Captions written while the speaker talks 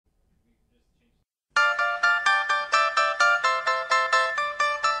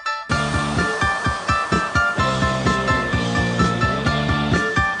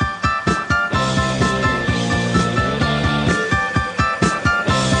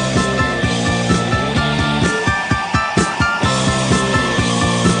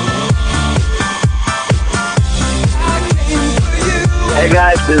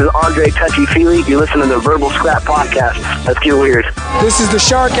This is Andre Tachi Palace. You listen to the Verbal Scrap Podcast. Let's get weird. This is the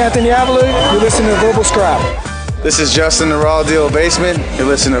Shark, Anthony Ruiz. You listen to Verbal Scrap. This is Justin, the Raw Deal Basement. You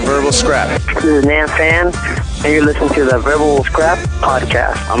listen to Verbal Scrap. This is Nan Fan, and you're listening to the Verbal Scrap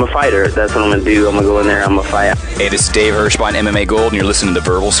Podcast. I'm a fighter. That's what I'm going to do. I'm going to go in there. I'm going to fight. Hey, this is Dave Hirschbein, MMA Gold, and you're listening to the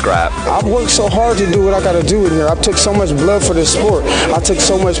Verbal Scrap. I've worked so hard to do what I got to do in here. I took so much blood for this sport. I took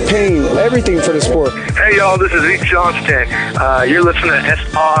so much pain, everything for the sport. Hey, y'all, this is Zeke Johnston. You're listening to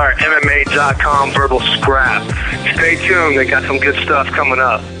SRMMA.com Verbal Scrap. Stay tuned. They got some good stuff coming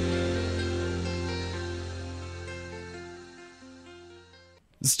up.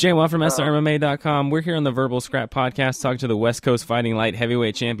 This is Jay1 from SRMMA.com. We're here on the Verbal Scrap Podcast talking to the West Coast Fighting Light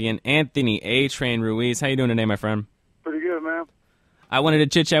Heavyweight Champion, Anthony A-Train Ruiz. How you doing today, my friend? Pretty good, man. I wanted to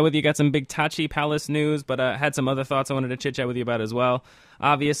chit-chat with you. Got some big Tachi Palace news, but had some other thoughts I wanted to chit-chat with you about as well.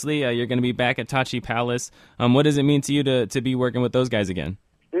 Obviously, you're going to be back at Tachi Palace. What does it mean to you to be working with those guys again?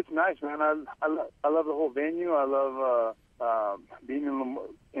 It's nice, man. I love the whole venue. I love being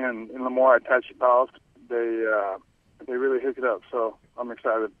in Lemoore at Tachi Palace. They really hook it up, so I'm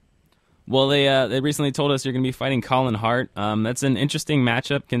excited. Well, they recently told us you're going to be fighting Colin Hart. That's an interesting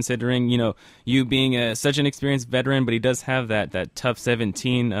matchup considering, you being such an experienced veteran, but he does have that tough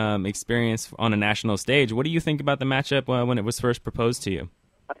 17 experience on a national stage. What do you think about the matchup when it was first proposed to you?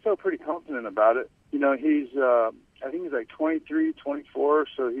 I feel pretty confident about it. He's I think he's like 23, 24,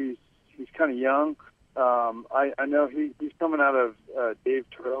 so he's kind of young. I know he's coming out of Dave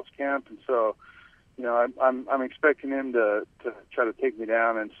Terrell's camp, and so I'm expecting him to try to take me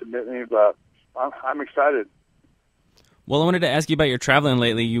down and submit me, but I'm excited. Well, I wanted to ask you about your traveling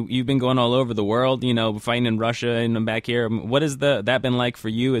lately. You've been going all over the world, fighting in Russia and back here. What has that been like for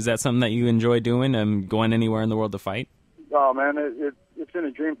you? Is that something that you enjoy doing, going anywhere in the world to fight? Oh, man, it's been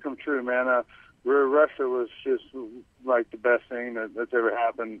a dream come true, man. Russia was just like the best thing that's ever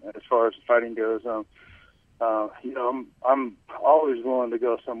happened as far as fighting goes. I'm always willing to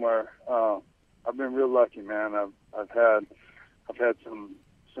go somewhere. I've been real lucky, man. I've had some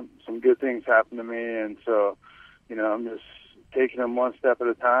good things happen to me, and so I'm just taking them one step at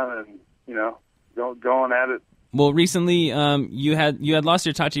a time, and going at it. Well, recently you had lost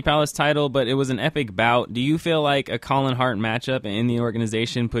your Tachi Palace title, but it was an epic bout. Do you feel like a Colin Hart matchup in the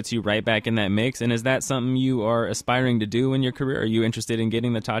organization puts you right back in that mix? And is that something you are aspiring to do in your career? Are you interested in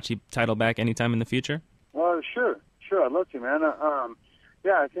getting the Tachi title back anytime in the future? Sure. I'd love to, man.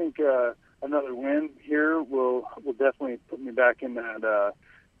 I think another win here will definitely put me back in that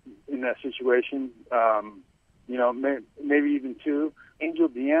situation. Maybe even two. Angel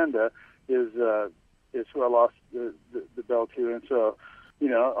Deanda is who I lost the belt to, and so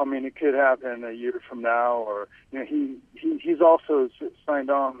it could happen a year from now, or he's also signed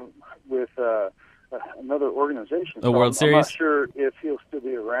on with another organization. The World Series. I'm not sure if he'll still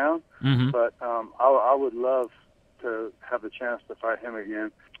be around, but I would love to have the chance to fight him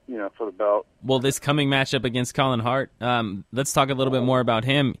again, for the belt. Well, this coming matchup against Colin Hart, let's talk a little bit more about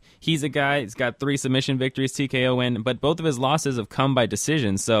him. He's a guy, he's got 3 submission victories, TKO win, but both of his losses have come by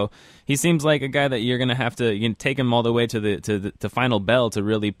decision. So he seems like a guy that you're going to have to take him all the way to the final bell to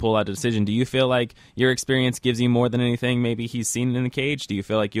really pull out a decision. Do you feel like your experience gives you more than anything maybe he's seen in the cage? Do you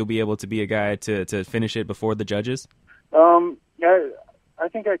feel like you'll be able to be a guy to finish it before the judges? I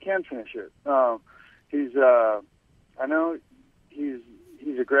think I can finish it. I know he's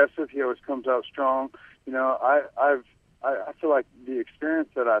aggressive. He always comes out strong. I feel like the experience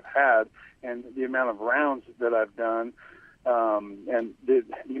that I've had and the amount of rounds that I've done, and the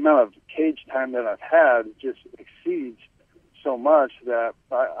amount of cage time that I've had just exceeds so much that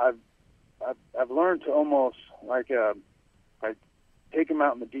I've learned to almost like take him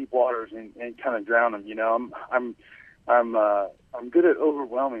out in the deep waters and kind of drown him. I'm good at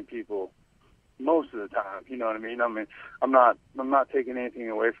overwhelming people most of the time, you know what I mean? I'm not taking anything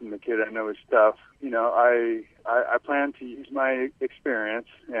away from the kid. I know his stuff. I plan to use my experience,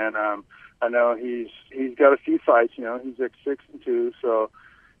 and I know he's got a few fights. He's like 6-2, so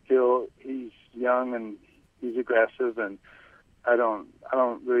he's young and he's aggressive, and I don't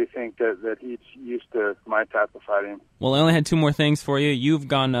really think that he's used to my type of fighting. Well, I only had 2 more things for you. You've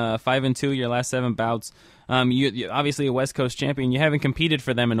gone 5-2 your last 7 bouts. You're obviously a West Coast champion. You haven't competed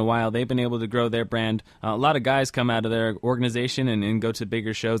for them in a while. They've been able to grow their brand. A lot of guys come out of their organization and go to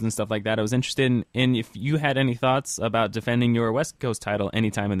bigger shows and stuff like that. I was interested in if you had any thoughts about defending your West Coast title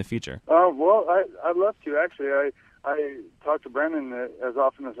anytime in the future. Well, I'd love to, actually. I talk to Brendan as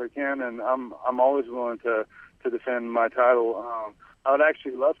often as I can, and I'm always willing to defend my title. I would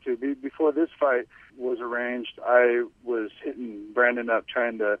actually love to. Before this fight was arranged, I was hitting Brandon up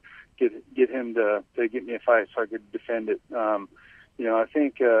trying to get him to get me a fight so I could defend it. I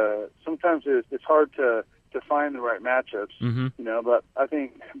think sometimes it's hard to find the right matchups, but I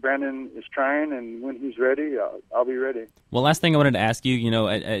think Brandon is trying, and when he's ready, I'll be ready. Well, last thing I wanted to ask you,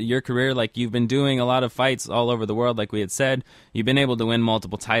 at your career, like you've been doing a lot of fights all over the world, like we had said, you've been able to win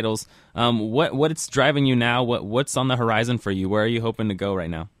multiple titles. What's driving you now? What's on the horizon for you? Where are you hoping to go right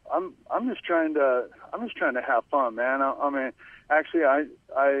now? I'm just trying to have fun, man. I mean, actually, I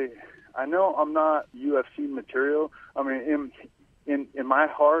know I'm not UFC material. I mean, in my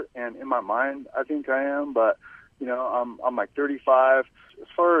heart and in my mind, I think I am, but I'm like 35. As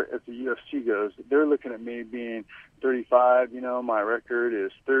far as the UFC goes, they're looking at me being 35. My record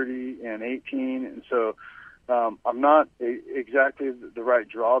is 30-18, and so I'm not exactly the right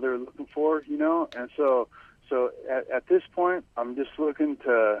draw they're looking for, and so at this point, I'm just looking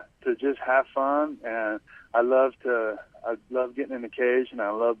to just have fun, and I love getting in the cage, and I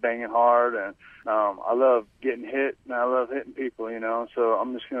love banging hard, and I love getting hit, and I love hitting people, So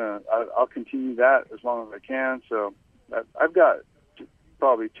I'm just I'll continue that as long as I can. So I've got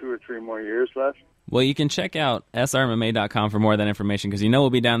probably 2 or 3 more years left. Well, you can check out srmma.com for more of that information because we'll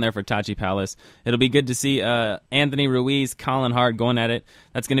be down there for Tachi Palace. It'll be good to see Anthony Ruiz, Colin Hart going at it.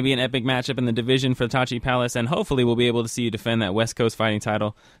 That's going to be an epic matchup in the division for Tachi Palace, and hopefully we'll be able to see you defend that West Coast fighting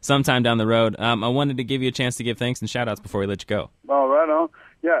title sometime down the road. I wanted to give you a chance to give thanks and shout-outs before we let you go. Oh, right on.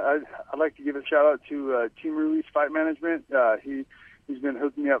 Yeah, I'd like to give a shout-out to Team Ruiz Fight Management. He's been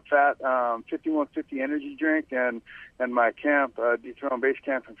hooking me up fat 5150 energy drink, and my camp, Dethrone Base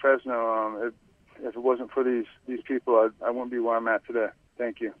Camp in Fresno. If it wasn't for these people, I wouldn't be where I'm at today.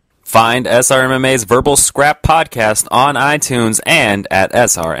 Thank you. Find SRMMA's Verbal Scrap podcast on iTunes and at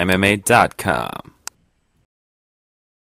srmma.com.